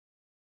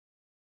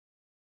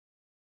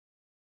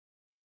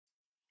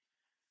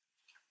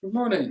Good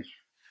morning.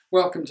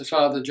 Welcome to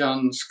Father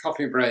John's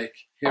coffee break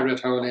here at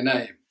Holy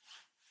Name.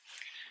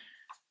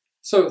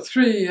 So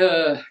 3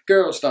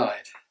 girls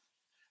died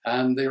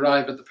and they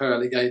arrive at the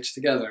pearly gates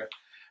together,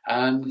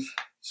 and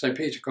St.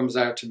 Peter comes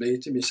out to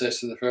meet him. He says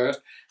to the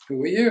first,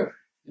 "Who are you?"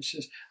 And she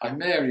says, "I'm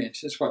Mary." And he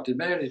says, "What did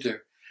Mary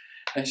do?"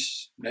 And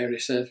Mary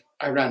said,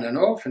 "I ran an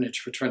orphanage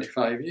for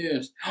 25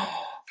 years.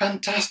 "Oh,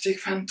 fantastic,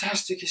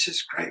 fantastic." He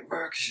says, "Great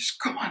work." He says,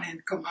 come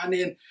on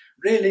in.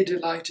 Really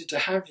delighted to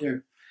have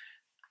you."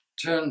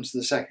 Turns to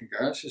the second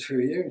girl, says, "Who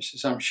are you?" She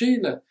says, "I'm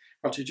Sheila.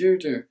 What did you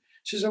do?"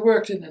 She says, "I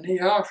worked in an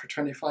ER for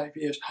 25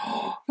 years.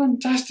 "Oh,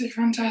 fantastic,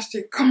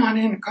 fantastic. Come on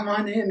in.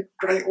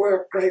 Great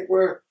work.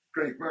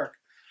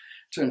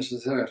 Turns to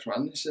the third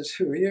one. He says,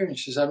 "Who are you?" And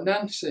she says, "I'm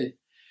Nancy."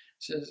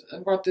 She says,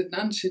 "And what did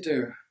Nancy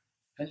do?"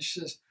 And she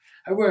says,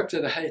 "I worked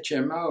at a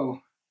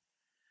HMO."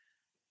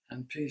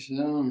 And Peter says,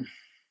 "Oh."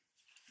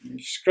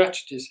 He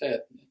scratched his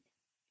head.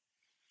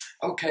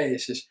 "Okay," he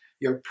says,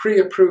 "you're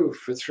pre-approved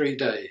for 3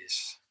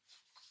 days.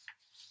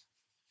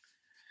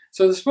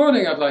 So this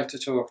morning I'd like to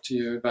talk to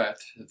you about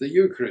the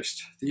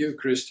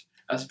Eucharist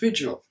as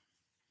vigil.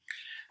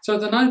 So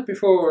the night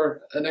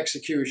before an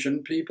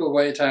execution, people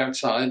wait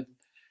outside,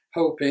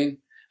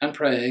 hoping and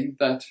praying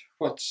that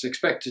what's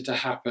expected to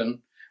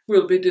happen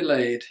will be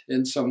delayed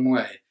in some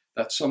way,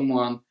 that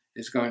someone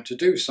is going to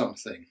do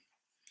something.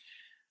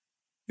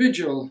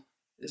 Vigil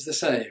is the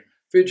same.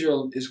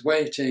 Vigil is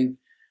waiting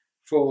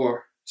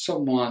for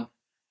someone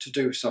to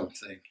do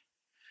something.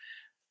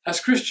 As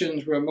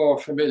Christians, we're more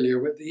familiar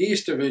with the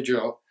Easter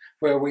Vigil,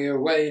 where we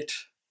await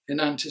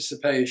in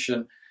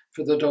anticipation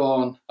for the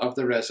dawn of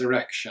the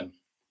resurrection.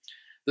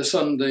 The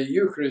Sunday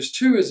Eucharist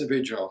too is a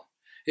vigil.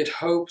 It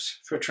hopes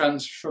for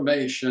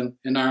transformation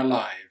in our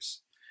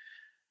lives.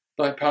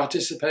 By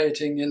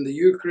participating in the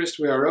Eucharist,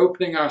 we are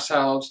opening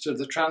ourselves to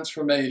the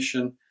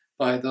transformation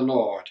by the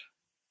Lord.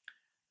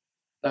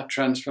 That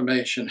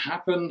transformation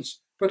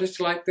happens, but it's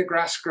like the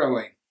grass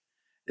growing.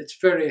 It's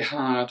very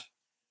hard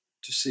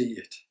to see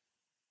it.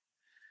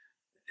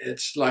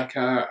 It's like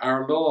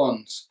our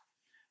lawns.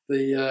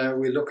 We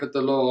look at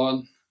the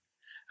lawn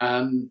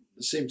and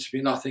there seems to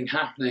be nothing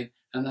happening,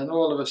 and then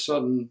all of a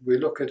sudden we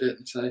look at it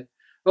and say,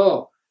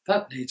 "Oh,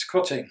 that needs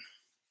cutting."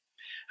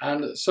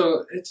 And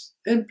so it's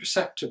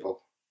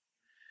imperceptible.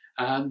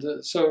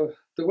 And so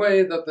the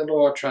way that the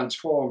Lord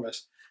transforms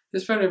us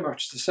is very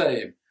much the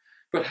same.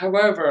 But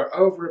however,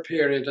 over a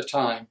period of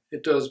time,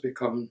 it does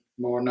become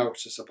more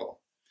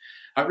noticeable.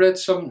 I read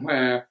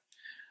somewhere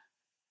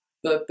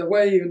that the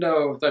way you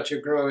know that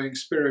you're growing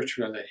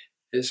spiritually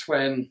is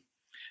when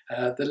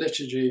the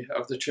liturgy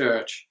of the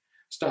church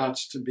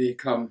starts to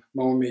become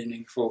more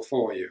meaningful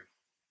for you.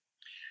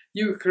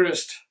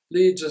 Eucharist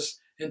leads us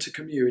into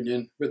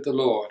communion with the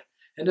Lord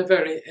in a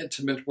very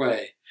intimate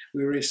way.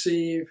 We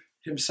receive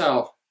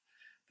himself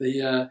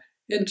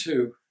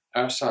into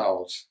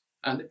ourselves,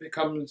 and it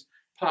becomes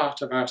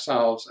part of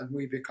ourselves, and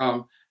we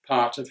become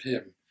part of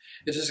him.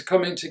 It is a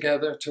coming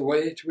together to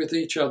wait with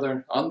each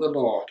other on the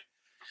Lord.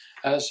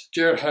 As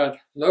Gerhard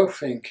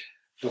Lofink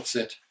puts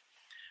it,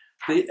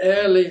 the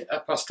early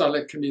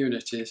apostolic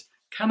communities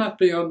cannot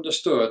be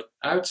understood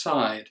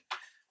outside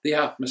the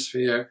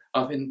atmosphere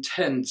of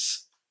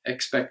intense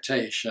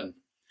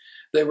expectation.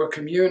 They were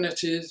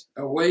communities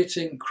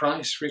awaiting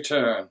Christ's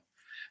return.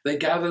 They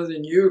gathered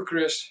in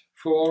Eucharist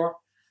for,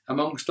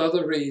 amongst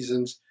other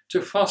reasons,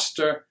 to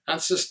foster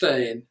and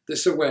sustain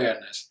this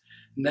awareness,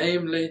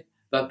 namely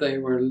that they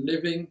were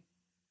living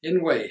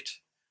in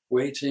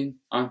waiting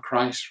on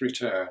Christ's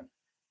return.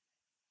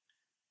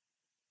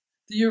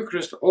 The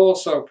Eucharist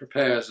also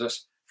prepares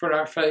us for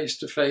our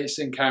face-to-face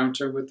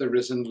encounter with the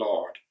risen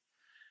Lord.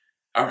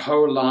 Our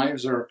whole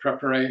lives are a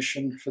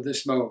preparation for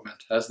this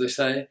moment. As they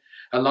say,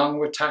 along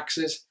with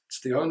taxes, it's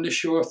the only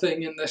sure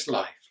thing in this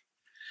life.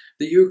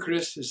 The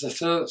Eucharist is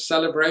a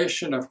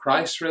celebration of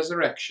Christ's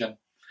resurrection,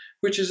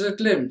 which is a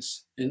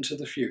glimpse into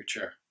the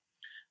future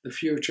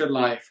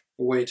life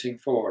awaiting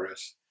for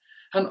us,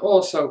 and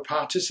also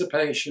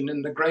participation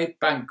in the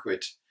great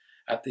banquet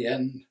at the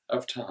end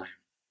of time.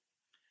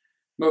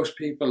 Most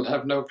people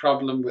have no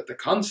problem with the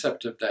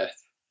concept of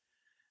death,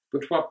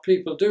 but what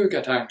people do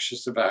get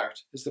anxious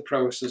about is the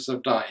process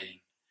of dying.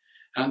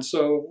 And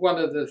so one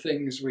of the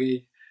things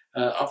we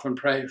often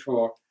pray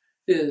for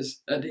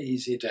is an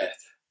easy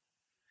death.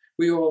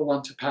 We all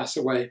want to pass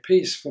away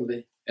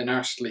peacefully in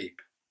our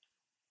sleep.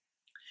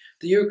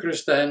 The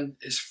Eucharist then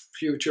is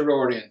future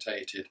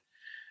orientated.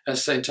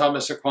 As St.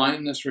 Thomas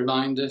Aquinas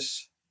reminds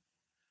us,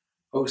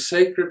 "O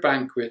sacred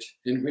banquet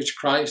in which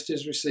Christ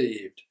is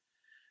received,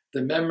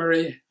 the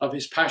memory of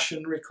his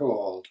passion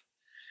recalled,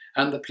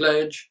 and the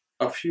pledge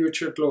of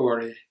future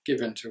glory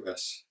given to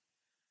us."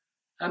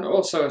 And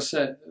also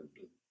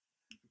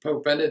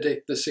Pope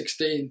Benedict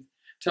XVI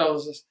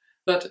tells us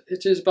that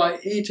it is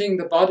by eating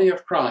the body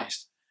of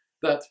Christ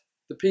that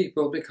the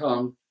people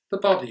become the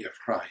body of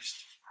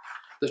Christ.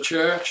 The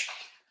Church,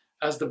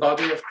 as the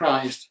body of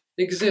Christ,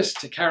 exists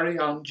to carry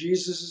on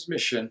Jesus'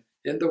 mission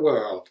in the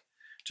world,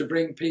 to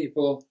bring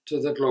people to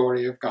the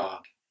glory of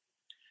God.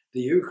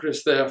 The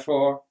Eucharist,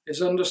 therefore,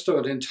 is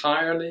understood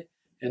entirely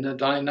in a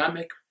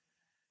dynamic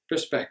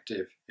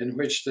perspective in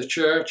which the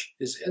Church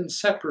is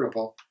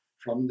inseparable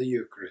from the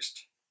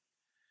Eucharist.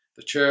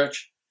 The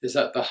Church is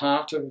at the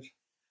heart of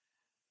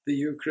the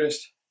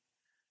Eucharist,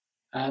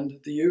 and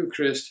the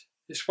Eucharist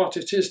is what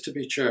it is to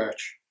be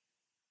Church.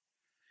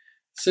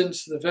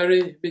 Since the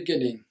very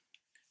beginning,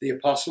 the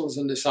apostles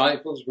and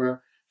disciples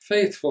were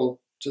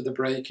faithful to the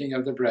breaking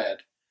of the bread,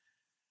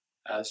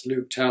 as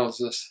Luke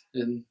tells us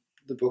in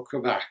the book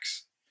of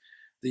Acts.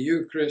 The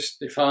Eucharist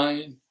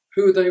defined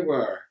who they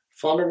were,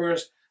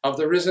 followers of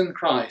the risen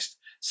Christ,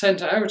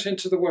 sent out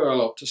into the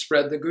world to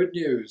spread the good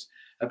news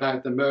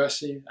about the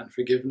mercy and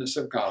forgiveness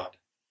of God.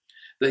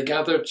 They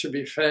gathered to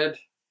be fed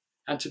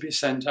and to be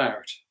sent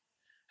out.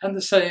 And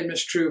the same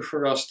is true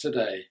for us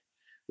today.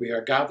 We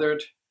are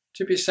gathered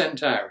to be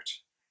sent out.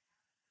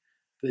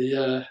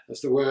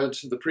 As the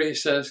words of the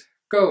priest says,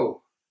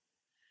 go.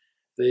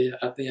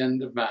 At the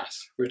end of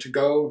Mass, we're to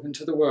go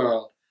into the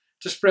world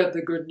to spread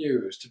the good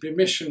news, to be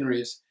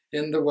missionaries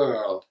in the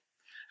world.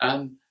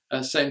 And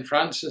as St.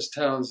 Francis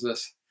tells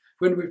us,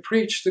 when we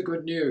preach the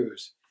good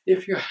news,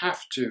 if you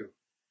have to,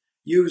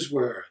 use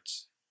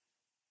words.